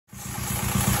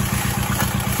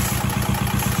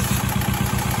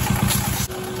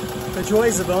The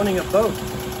joys of owning a boat.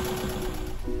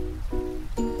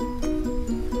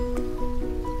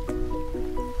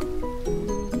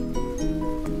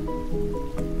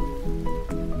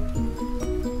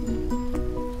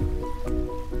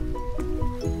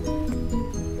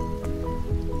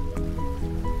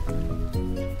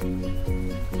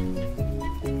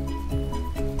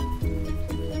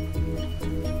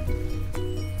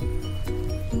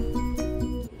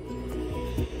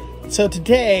 So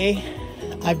today,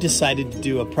 I've decided to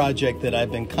do a project that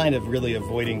I've been kind of really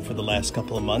avoiding for the last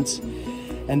couple of months,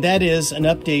 and that is an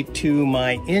update to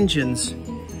my engine's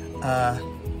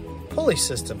pulley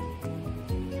system.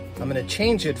 I'm going to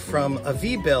change it from a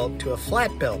V-belt to a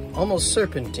flat belt, almost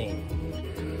serpentine.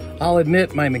 I'll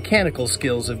admit my mechanical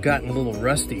skills have gotten a little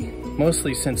rusty,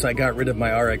 mostly since I got rid of my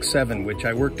RX-7, which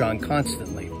I worked on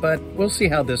constantly, but we'll see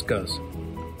how this goes.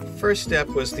 First step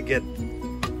was to get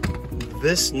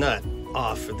this nut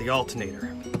off of the alternator,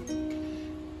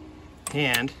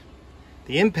 and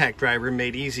the impact driver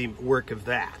made easy work of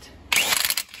that.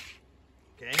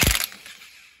 Okay,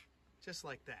 just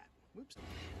like that. Whoops.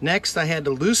 Next, I had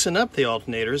to loosen up the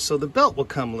alternator so the belt will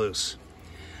come loose.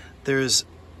 There's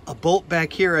a bolt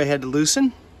back here I had to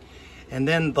loosen, and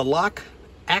then the lock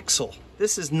axle.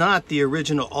 This is not the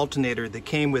original alternator that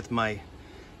came with my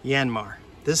Yanmar.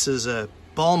 This is a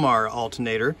Balmar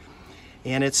alternator,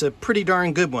 and it's a pretty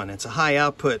darn good one. It's a high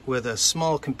output with a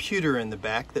small computer in the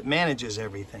back that manages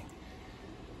everything.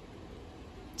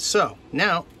 So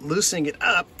now, loosening it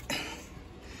up,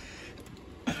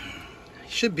 I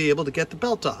should be able to get the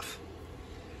belt off.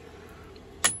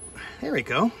 There we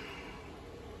go.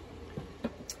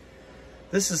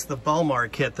 This is the Balmar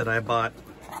kit that I bought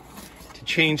to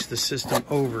change the system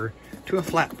over to a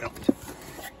flat belt.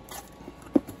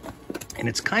 And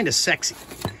it's kind of sexy.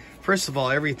 First of all,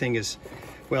 everything is,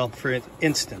 well, for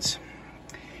instance,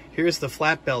 here's the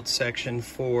flat belt section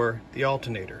for the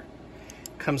alternator.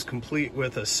 It comes complete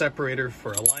with a separator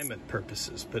for alignment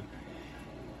purposes,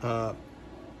 but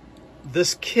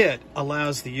this kit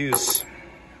allows the use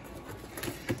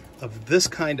of this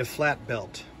kind of flat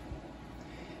belt.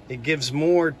 It gives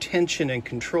more tension and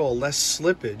control, less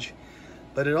slippage,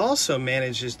 but it also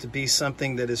manages to be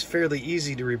something that is fairly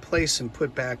easy to replace and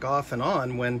put back off and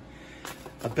on when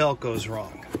a belt goes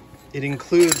wrong. It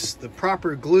includes the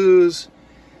proper glues.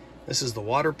 This is the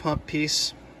water pump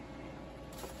piece,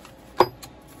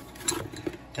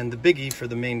 and the biggie for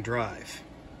the main drive.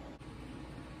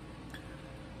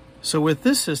 So with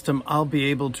this system, I'll be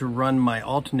able to run my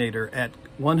alternator at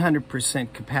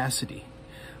 100% capacity.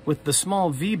 With the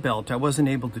small V-belt, I wasn't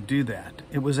able to do that.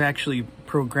 It was actually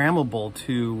programmable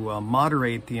to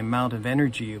moderate the amount of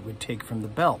energy it would take from the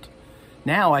belt.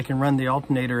 Now I can run the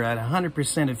alternator at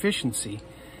 100% efficiency,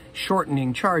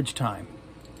 shortening charge time.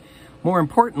 More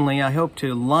importantly, I hope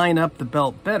to line up the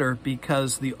belt better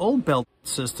because the old belt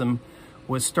system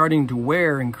was starting to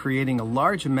wear and creating a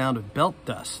large amount of belt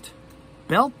dust.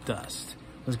 Belt dust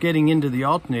was getting into the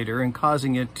alternator and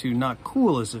causing it to not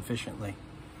cool as efficiently.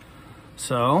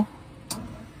 So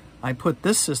I put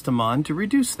this system on to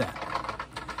reduce that.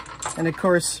 And of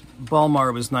course,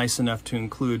 Balmar was nice enough to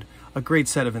include a great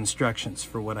set of instructions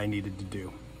for what I needed to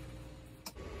do.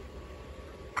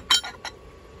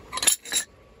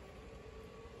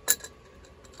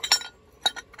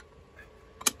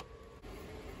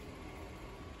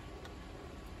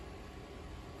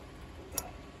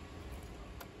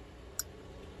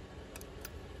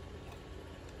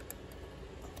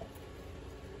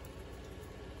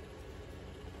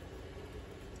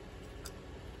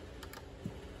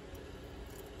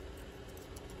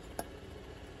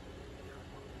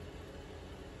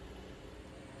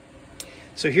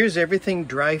 So here's everything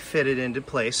dry fitted into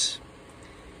place,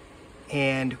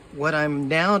 and what I'm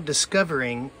now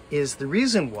discovering is the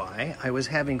reason why I was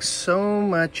having so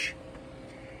much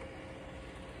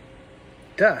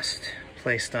dust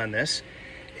placed on this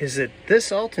is that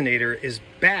this alternator is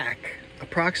back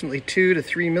approximately 2 to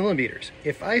 3 millimeters.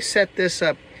 If I set this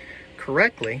up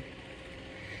correctly,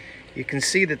 you can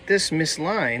see that this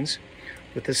mislines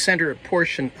with the center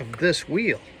portion of this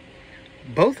wheel.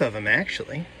 Both of them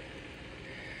actually.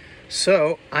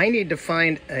 So I need to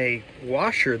find a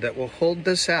washer that will hold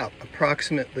this out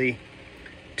approximately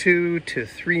 2 to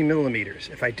 3 millimeters.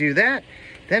 If I do that,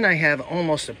 then I have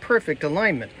almost a perfect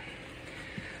alignment.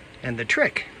 And the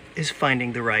trick is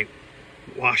finding the right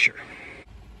washer.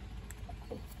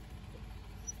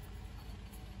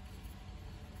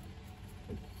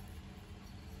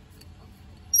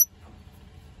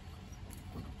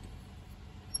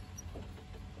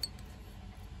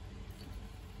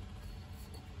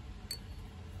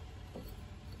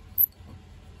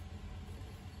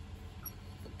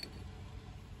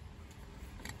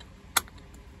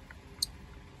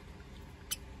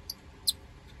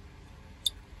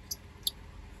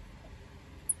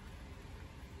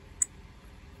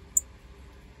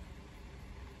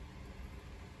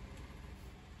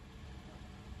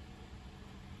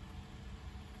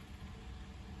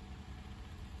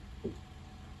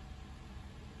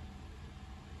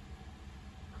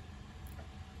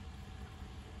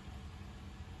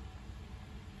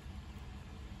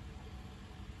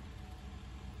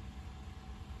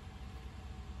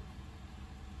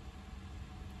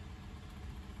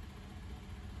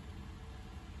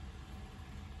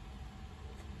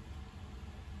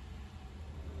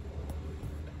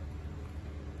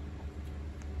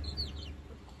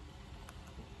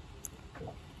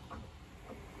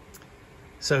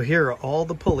 So here are all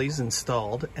the pulleys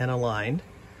installed and aligned.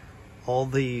 All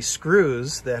the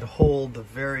screws that hold the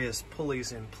various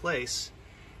pulleys in place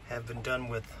have been done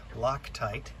with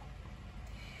Loctite.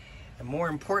 And more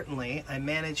importantly, I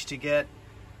managed to get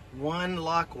one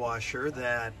lock washer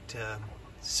that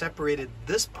separated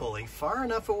this pulley far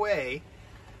enough away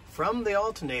from the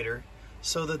alternator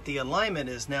so that the alignment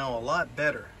is now a lot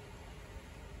better.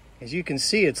 As you can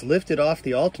see, it's lifted off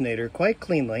the alternator quite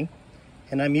cleanly,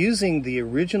 and I'm using the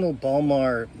original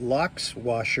Balmar locks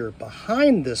washer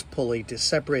behind this pulley to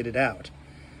separate it out.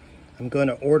 I'm going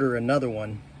to order another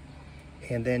one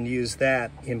and then use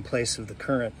that in place of the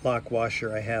current lock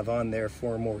washer I have on there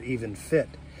for a more even fit.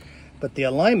 But the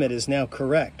alignment is now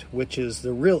correct, which is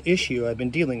the real issue I've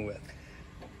been dealing with.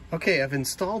 Okay, I've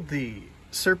installed the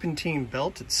serpentine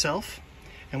belt itself,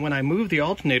 and when I move the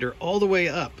alternator all the way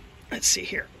up, let's see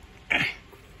here.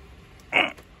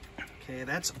 Okay,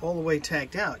 that's all the way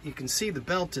tacked out. You can see the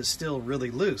belt is still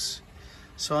really loose.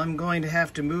 So I'm going to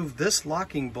have to move this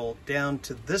locking bolt down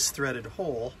to this threaded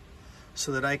hole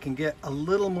so that I can get a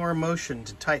little more motion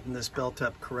to tighten this belt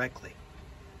up correctly.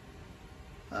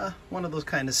 One of those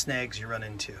kind of snags you run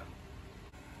into.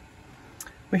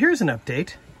 Well, here's an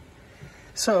update.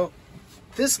 So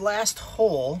this last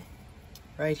hole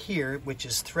right here, which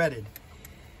is threaded,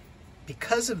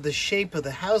 because of the shape of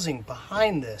the housing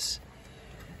behind this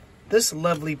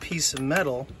lovely piece of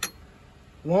metal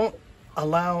won't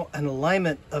allow an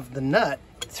alignment of the nut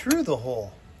through the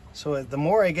hole. So the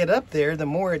more I get up there, the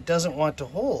more it doesn't want to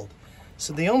hold.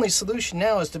 So the only solution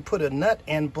now is to put a nut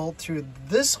and bolt through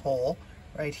this hole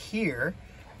right here,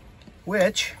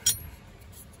 which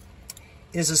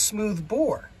is a smooth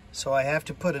bore. So I have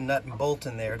to put a nut and bolt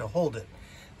in there to hold it.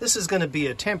 This is going to be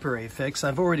a temporary fix.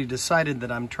 I've already decided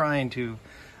that I'm trying to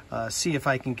see if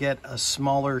I can get a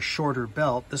smaller, shorter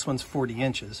belt. This one's 40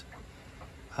 inches.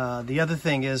 The other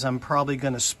thing is I'm probably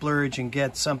going to splurge and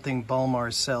get something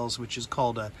Balmar sells, which is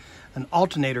called an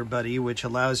alternator buddy, which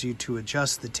allows you to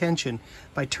adjust the tension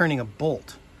by turning a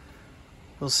bolt.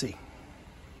 We'll see.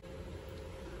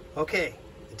 Okay,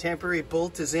 the temporary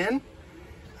bolt is in.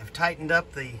 I've tightened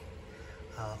up the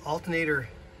alternator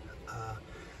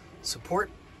support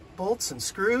bolts and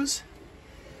screws,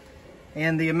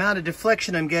 and the amount of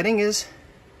deflection I'm getting is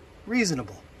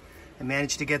reasonable. I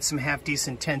managed to get some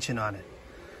half-decent tension on it.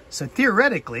 So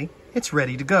theoretically, it's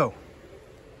ready to go.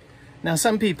 Now,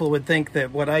 some people would think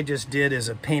that what I just did is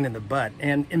a pain in the butt,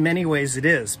 and in many ways it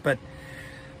is, but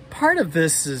part of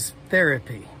this is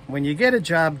therapy. When you get a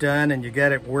job done and you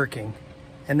get it working,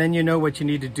 and then you know what you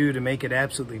need to do to make it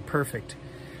absolutely perfect,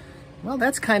 well,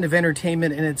 that's kind of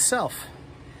entertainment in itself.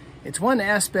 It's one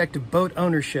aspect of boat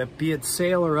ownership, be it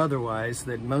sail or otherwise,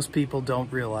 that most people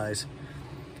don't realize.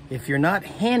 If you're not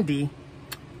handy,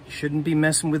 you shouldn't be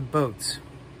messing with boats.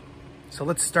 So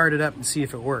let's start it up and see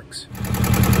if it works.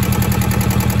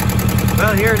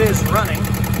 Well, here it is running.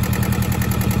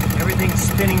 Everything's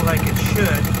spinning like it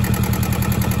should.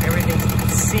 Everything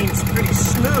seems pretty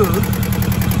smooth.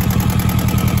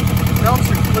 Belts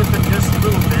are flipping just a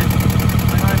little bit,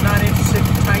 but I'm not interested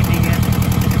in tightening it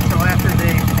until after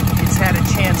it's had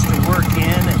a chance to work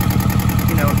in and,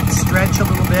 stretch a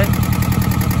little bit.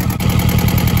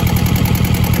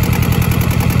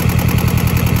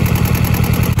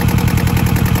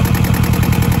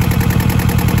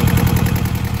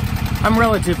 I'm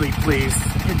relatively pleased.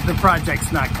 The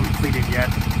project's not completed yet.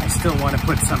 I still want to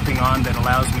put something on that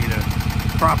allows me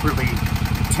to properly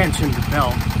tension the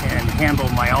belt and handle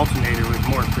my alternator with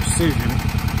more precision.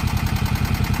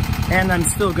 And I'm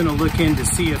still going to look in to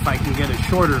see if I can get a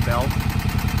shorter belt.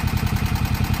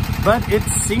 But it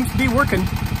seems to be working.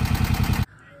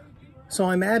 So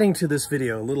I'm adding to this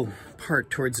video a little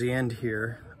part towards the end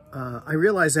here. I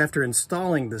realized after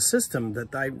installing the system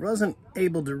that I wasn't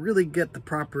able to really get the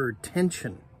proper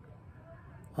tension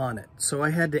on it. So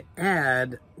I had to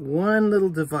add one little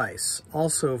device,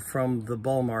 also from the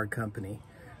Balmar company,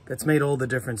 that's made all the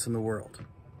difference in the world.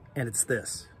 And it's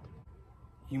this.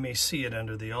 You may see it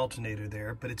under the alternator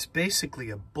there, but it's basically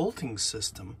a bolting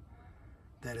system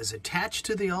that is attached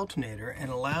to the alternator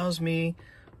and allows me,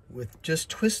 with just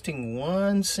twisting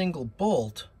one single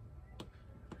bolt,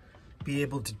 be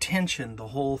able to tension the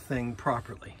whole thing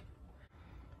properly.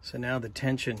 So now the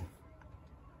tension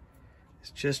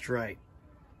is just right.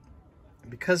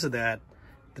 And because of that,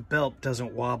 the belt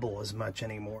doesn't wobble as much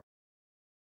anymore.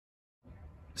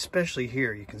 Especially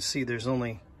here, you can see there's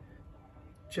only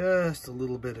just a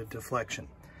little bit of deflection.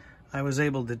 I was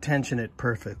able to tension it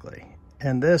perfectly.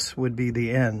 And this would be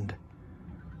the end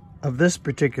of this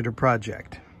particular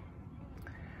project.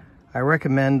 I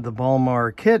recommend the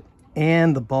Balmar kit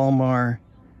and the Balmar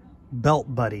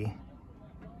belt buddy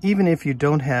even if you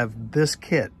don't have this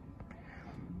kit,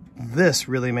 this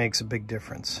really makes a big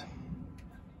difference.